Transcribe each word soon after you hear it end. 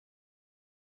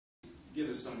give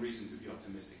us some reason to be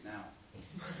optimistic now.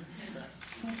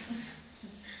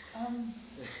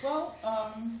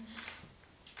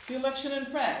 The election in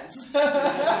France.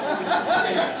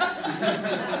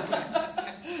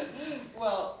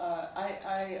 Well,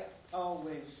 I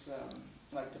always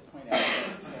like to point out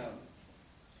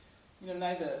that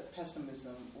neither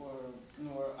pessimism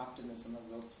nor optimism are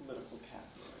real political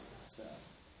categories,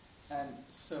 and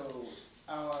so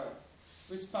our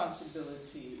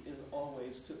responsibility is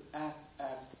always to act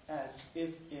as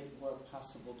if it were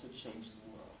possible to change the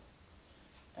world.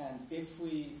 And if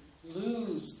we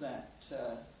lose that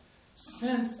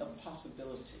sense of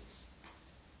possibility,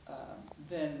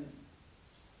 then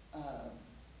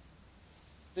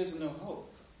there's no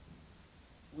hope.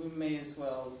 We may as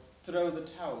well throw the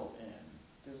towel in.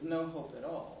 There's no hope at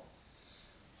all.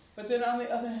 But then on the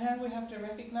other hand, we have to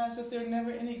recognize that there are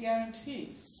never any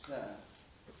guarantees.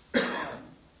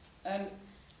 And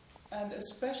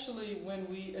especially when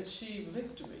we achieve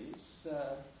victories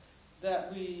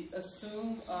that we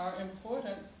assume are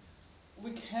important,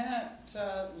 we can't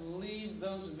leave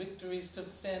those victories to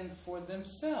fend for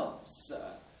themselves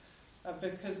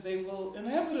because they will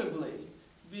inevitably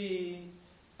be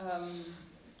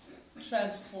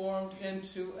transformed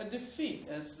into a defeat.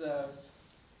 As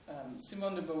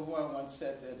Simone de Beauvoir once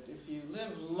said, that if you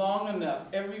live long enough,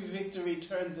 every victory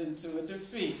turns into a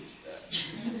defeat.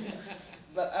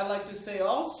 But I like to say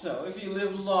also, if you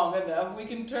live long enough, we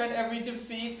can turn every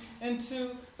defeat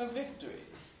into a victory.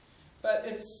 But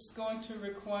it's going to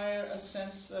require a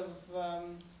sense of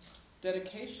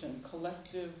dedication,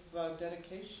 collective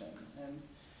dedication.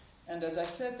 And as I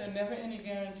said, there are never any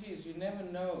guarantees. You never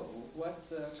know what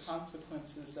the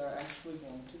consequences are actually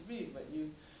going to be. But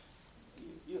you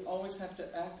always have to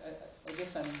act. I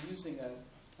guess I'm using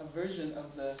a version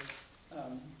of the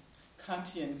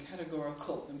Kantian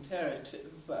categorical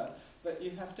imperative. But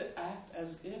you have to act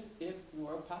as if it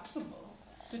were possible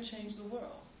to change the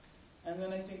world. And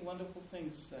then I think wonderful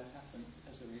things happen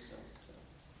as a result.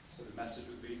 So the message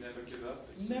would be never give up.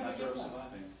 It's Never a matter give of up.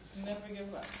 surviving. Never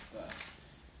give up.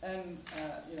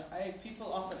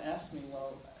 People often ask me,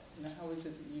 well, how is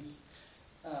it that you've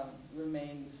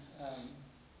remained,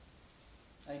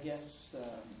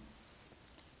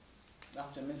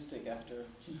 optimistic after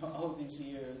all these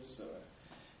years,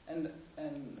 and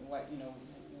what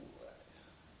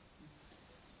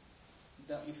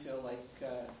don't you feel like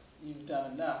you've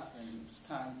done enough and it's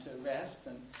time to rest?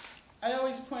 And I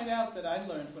always point out that I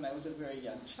learned when I was a very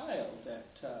young child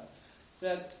that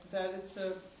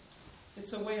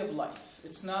it's a way of life.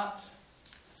 It's not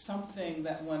something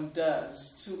that one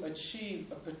does to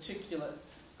achieve a particular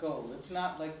goal. It's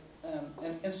not like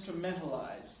an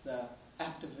instrumentalized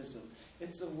activism.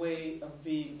 It's a way of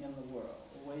being in the world,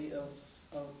 a way of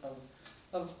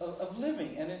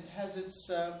living, and it has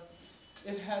its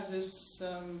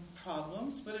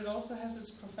problems, but it also has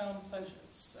its profound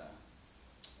pleasures.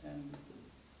 And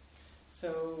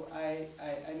so I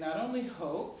not only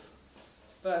hope,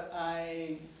 but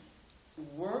I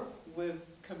work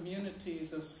with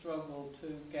communities of struggle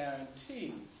to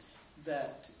guarantee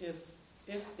that if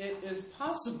it is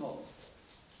possible,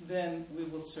 then we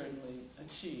will certainly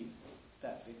achieve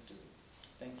that victory.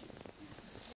 Thank you.